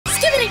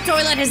Skibidi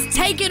Toilet has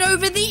taken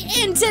over the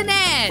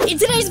internet. In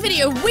today's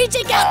video, we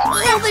check out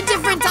all the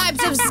different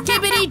types of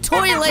Skibidi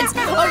Toilets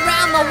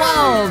around the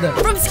world.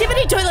 From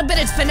Skibidi Toilet, but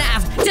it's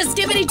Fnaf, to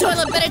Skibidi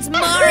Toilet, but it's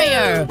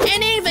Mario,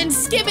 and even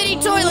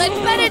Skibidi Toilet,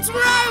 but it's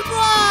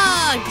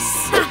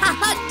Roblox.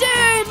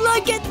 Dude,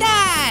 look at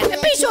that.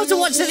 And be sure to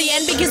watch to the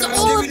end because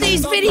all of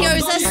these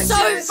videos are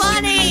so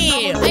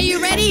funny. Are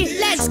you ready?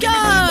 Let's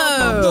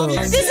go.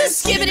 This is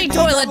Skibidi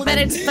Toilet, but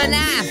it's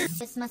Fnaf.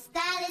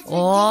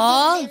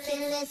 Oh.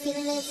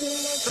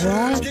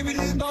 What? Dude,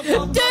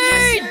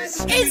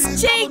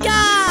 it's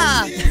Chica.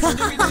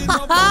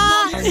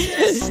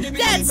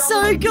 That's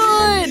so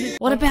good.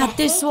 What about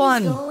this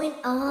one?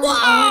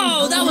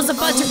 Whoa, that was a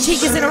bunch of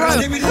Chicas in a row.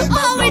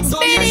 Oh, it's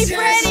Mini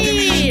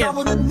Freddy.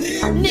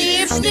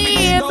 Nip,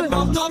 nip.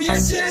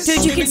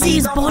 Dude, you can see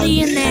his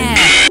body in there.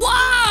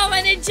 Whoa,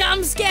 and a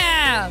jump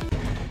scare.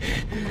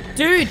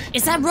 Dude,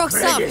 is that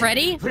Rockstar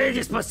Freddy?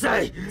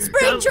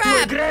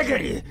 Springtrap!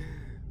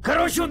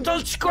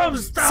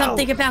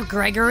 Something about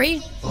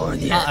Gregory?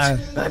 Uh-oh.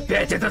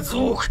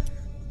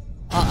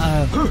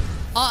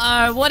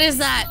 Uh-oh, what is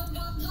that?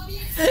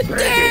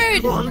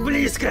 Dude! Gregory!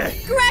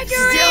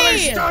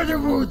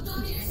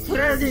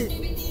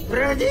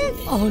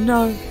 Oh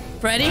no.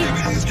 Freddy?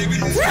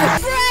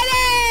 Freddy!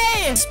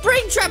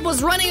 Springtrap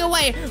was running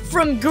away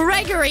from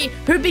Gregory,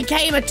 who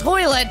became a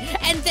toilet,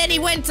 and then he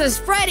went to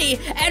Freddy,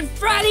 and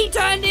Freddy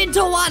turned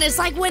into one. It's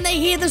like when they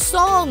hear the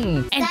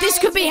song. And this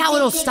could be how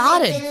it all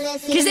started.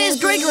 Because there's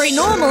Gregory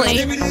normally,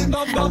 and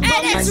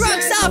it's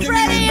Rockstar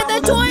Freddy in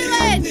the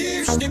toilet!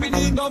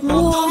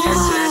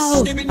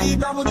 Wow!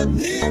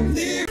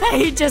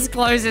 He just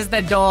closes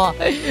the door.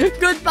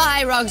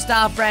 Goodbye,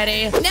 Rockstar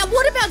Freddy. Now,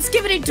 what about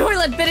Skibidi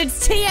Toilet, but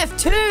it's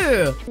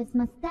TF2?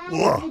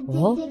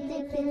 What?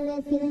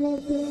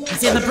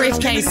 It's in the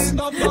briefcase.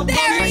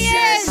 There he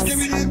is!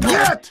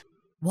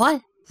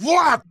 What?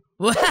 What?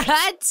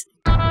 What?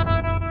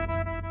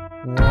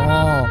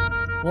 Whoa.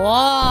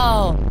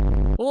 Whoa.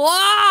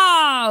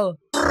 Whoa!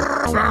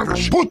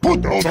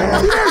 Put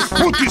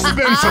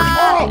dispenser.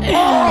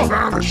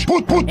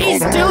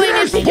 He's doing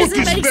it because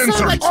it makes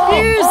so much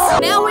views.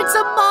 Now it's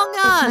Among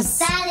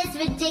Us.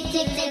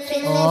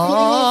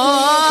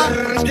 Oh.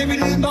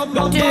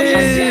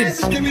 Dude,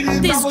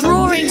 this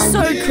drawing's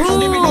so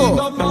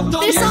cool.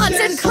 This art's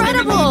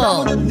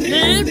incredible.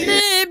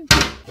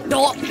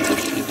 Oh.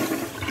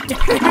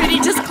 Dude, he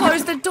just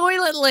closed the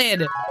toilet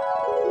lid.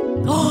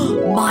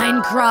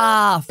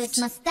 Minecraft!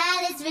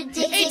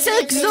 It's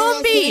a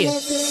zombie!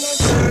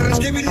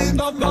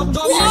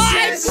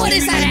 What? What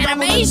is that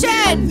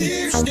animation?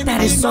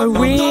 That is so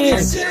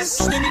weird.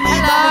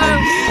 Hello?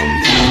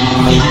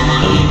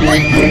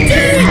 What?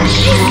 Dude,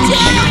 he's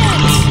dead!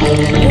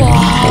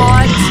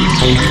 What?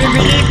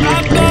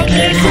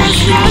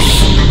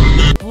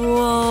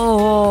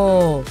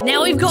 Whoa! Now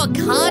we've got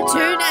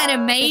cartoon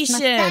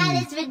animation.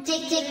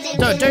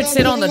 Don't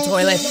sit on the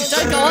toilet.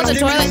 Don't go on the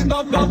toilet.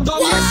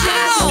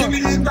 Wow!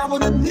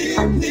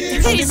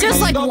 He's just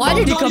like, why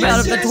did you come out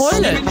of the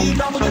toilet?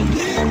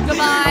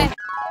 Goodbye.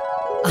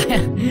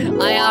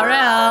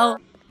 IRL.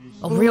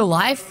 Oh, real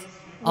life?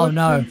 Oh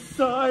no.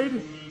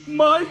 Inside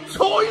my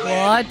toilet.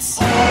 What?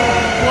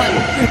 What?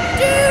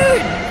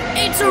 Dude!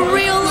 It's a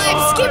real life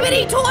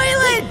Skibidi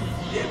Toilet!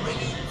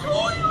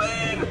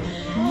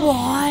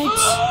 What?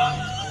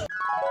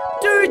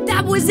 Dude,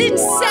 that was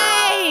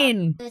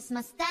insane!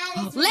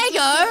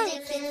 Lego?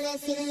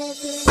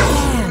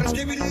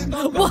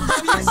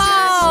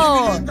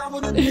 Wow!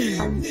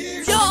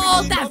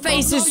 Oh, that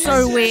face is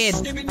so weird.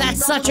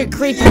 That's such a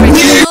creepy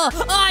face. Oh,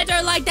 I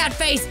don't like that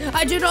face.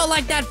 I do not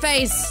like that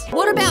face.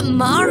 What about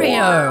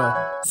Mario?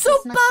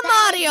 Super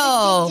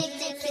Mario!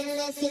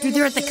 Dude,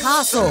 they're at the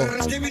castle.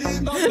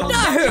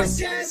 No!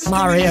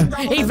 Mario.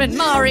 Even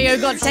Mario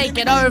got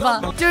taken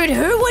over. Dude,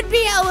 who would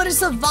be able to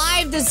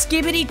survive the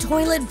Skibidi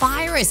Toilet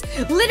virus?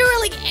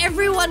 Literally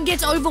everyone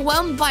gets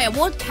overwhelmed by it.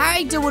 What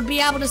character would be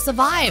able to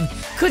survive?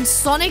 Could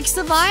Sonic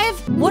survive?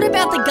 What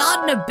about the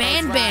Garten of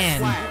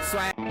Banban?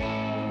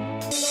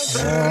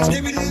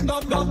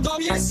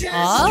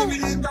 Oh?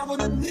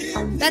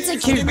 That's a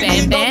cute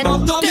Banban.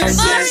 Dude,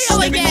 Mario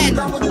again!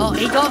 Oh,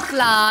 he got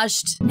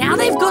flashed. Now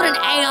they've got an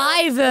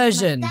AI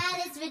version.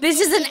 This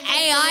is an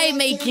AI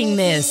making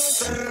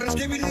this.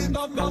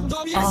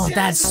 Oh,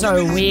 that's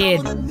so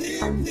weird.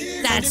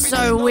 That's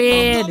so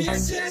weird.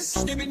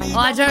 Oh,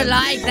 I don't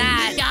like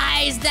that.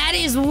 Guys, that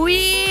is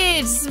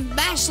weird.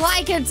 Smash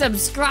like and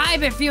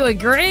subscribe if you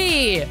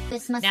agree.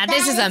 Now,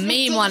 this is a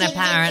meme one,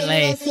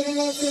 apparently.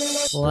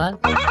 What?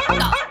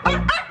 Oh.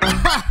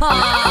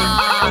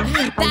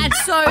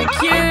 That's so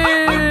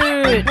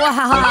cute.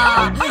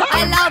 Wow.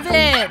 I love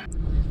it.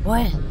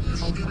 What?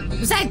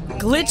 Was that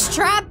glitch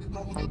trap?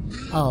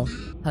 Oh,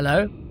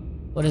 hello?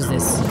 What is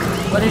this?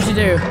 What did you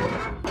do?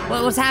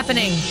 What's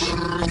happening?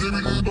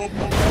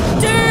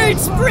 Dude,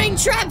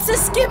 Springtrap's a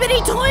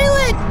Skibidi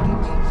Toilet!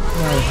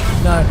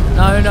 No.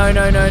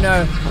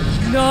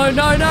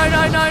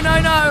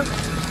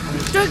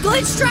 The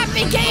glitch trap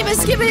became a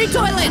Skibidi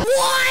Toilet!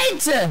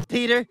 What?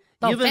 Peter,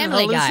 Oh, you've been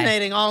Family Guy.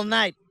 hallucinating all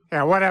night.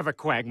 Yeah, whatever,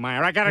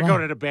 Quagmire. I gotta go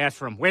to the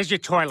bathroom. Where's your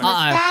toilet?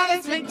 What?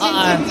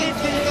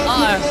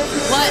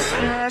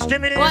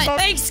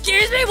 What?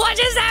 Excuse me, what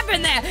just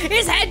happened there?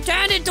 His head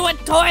turned into a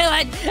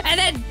toilet, and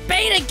then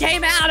Beta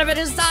came out of it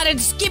and started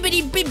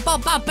skibbity bip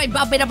bop bopping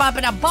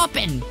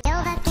bopping.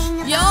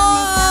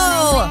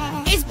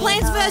 Yo! It's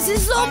Plants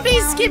vs.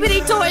 Zombies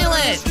Skibidi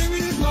Toilet!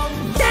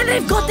 Then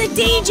they've got the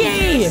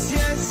DJ!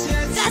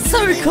 That's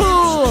so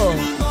cool!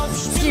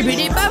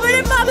 Skibidi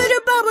bobbidi bobbidi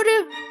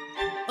bobbidi.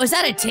 Oh, is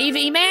that a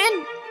TV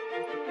man?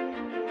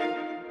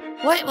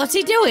 What's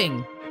he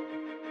doing?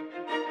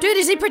 Dude,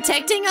 is he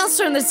protecting us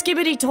from the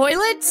Skibidi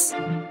Toilets?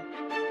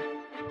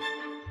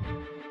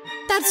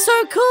 That's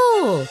so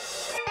cool!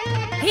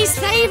 He's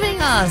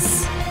saving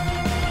us!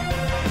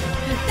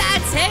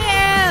 That's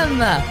him!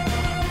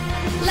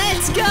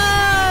 Let's go!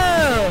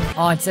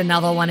 Oh, it's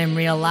another one in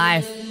real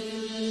life.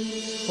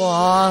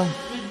 Whoa.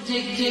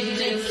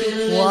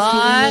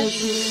 What?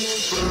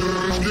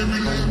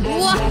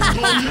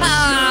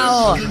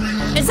 Wow!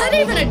 Is that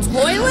even a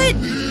toilet?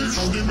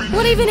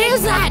 What even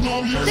is that?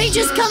 They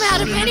just come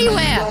out of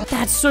anywhere.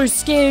 That's so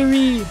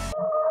scary.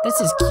 This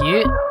is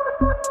cute.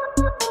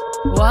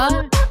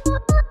 What?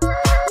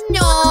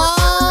 No!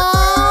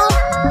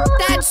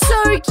 That's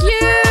so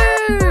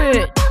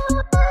cute!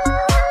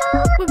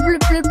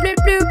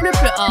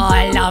 Oh,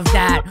 I love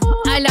that.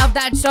 I love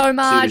that so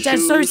much.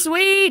 That's so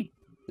sweet.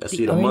 Let's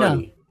see the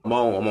money. I'm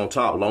on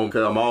top. Long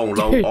cut. I'm on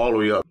low, all the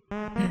way up.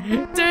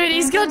 Dude,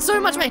 he's got so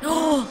much money.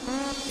 Oh,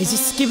 is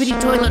this Skibidi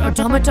Toilet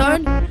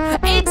Automaton?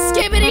 It's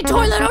Skibidi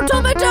Toilet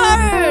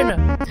Automaton!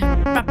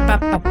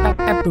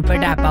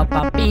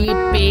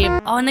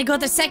 Oh, and they got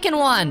the second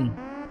one.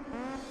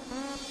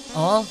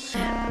 Oh.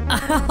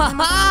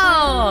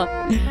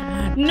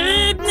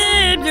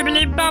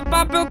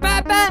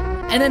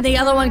 And then the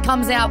other one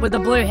comes out with the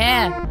blue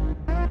hair.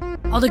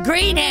 Oh, the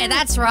green hair,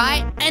 that's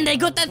right. And they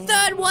got the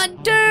third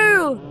one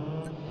too.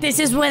 This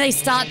is where they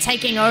start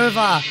taking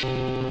over.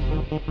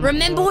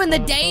 Remember when the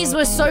days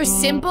were so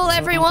simple,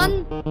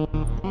 everyone?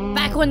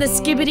 Back when the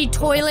Skibidi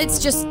Toilets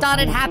just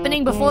started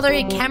happening before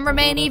the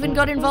cameraman even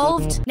got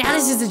involved? Now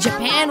this is the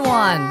Japan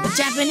one. The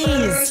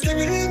Japanese.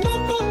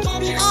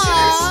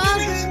 Aww.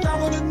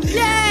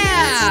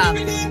 Yeah!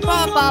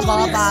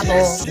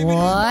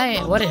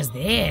 What? What is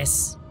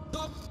this?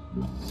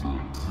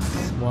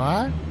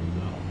 What?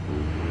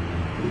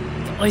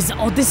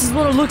 Oh, this is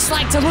what it looks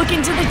like to look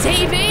into the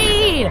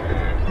TV!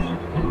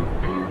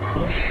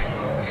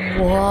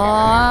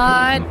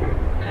 What?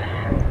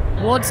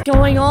 What's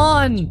going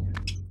on?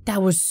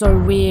 That was so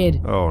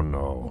weird. Oh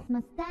no.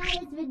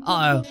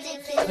 Uh-oh.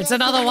 It's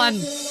another one.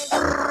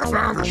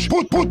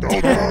 Put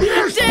Dude,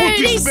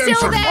 he's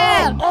still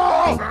there!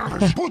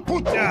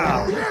 Put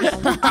down.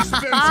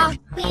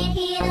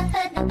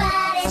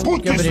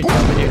 Put this.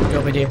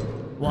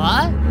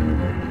 What?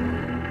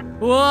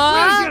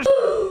 What?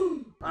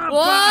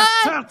 What?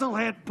 Turtle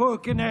head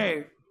poking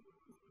out.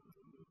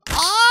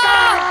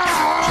 Oh!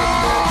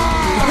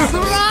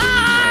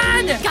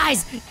 Run!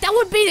 Guys, that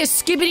would be the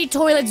Skibidi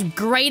Toilet's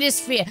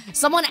greatest fear.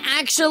 Someone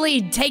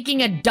actually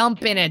taking a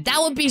dump in it. That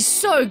would be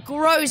so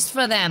gross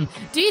for them.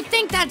 Do you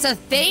think that's a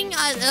thing?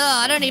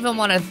 I don't even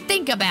want to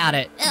think about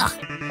it. Ugh.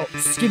 Oh,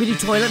 Skibidi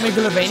Toilet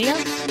Megalovania?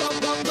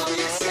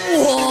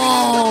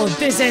 Whoa,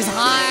 this is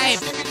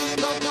hype.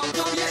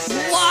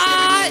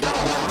 What?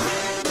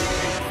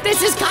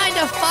 This is kind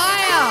of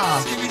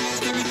fire.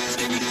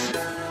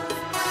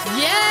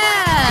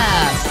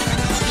 Yeah!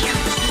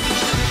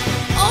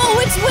 Oh,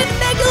 it's with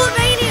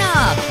Megalovania!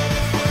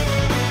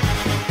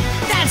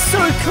 That's so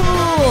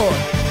cool!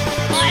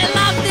 I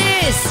love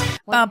this!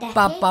 What?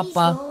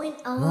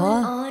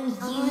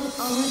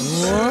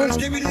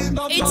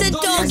 It's a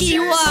doggy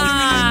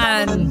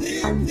one!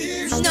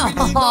 No!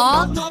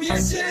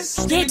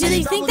 Yeah, do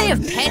they think they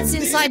have pets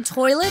inside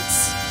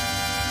toilets?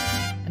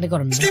 And they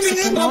got a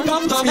Mexican one?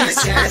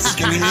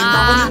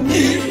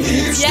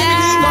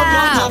 Yeah!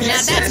 Now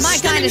that's my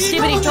kind of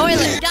Skibidi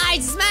Toilet.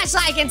 Guys, smash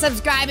like and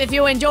subscribe if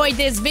you enjoyed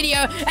this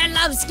video and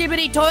love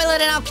Skibidi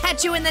Toilet, and I'll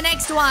catch you in the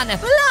next one.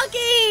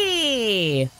 Blocky!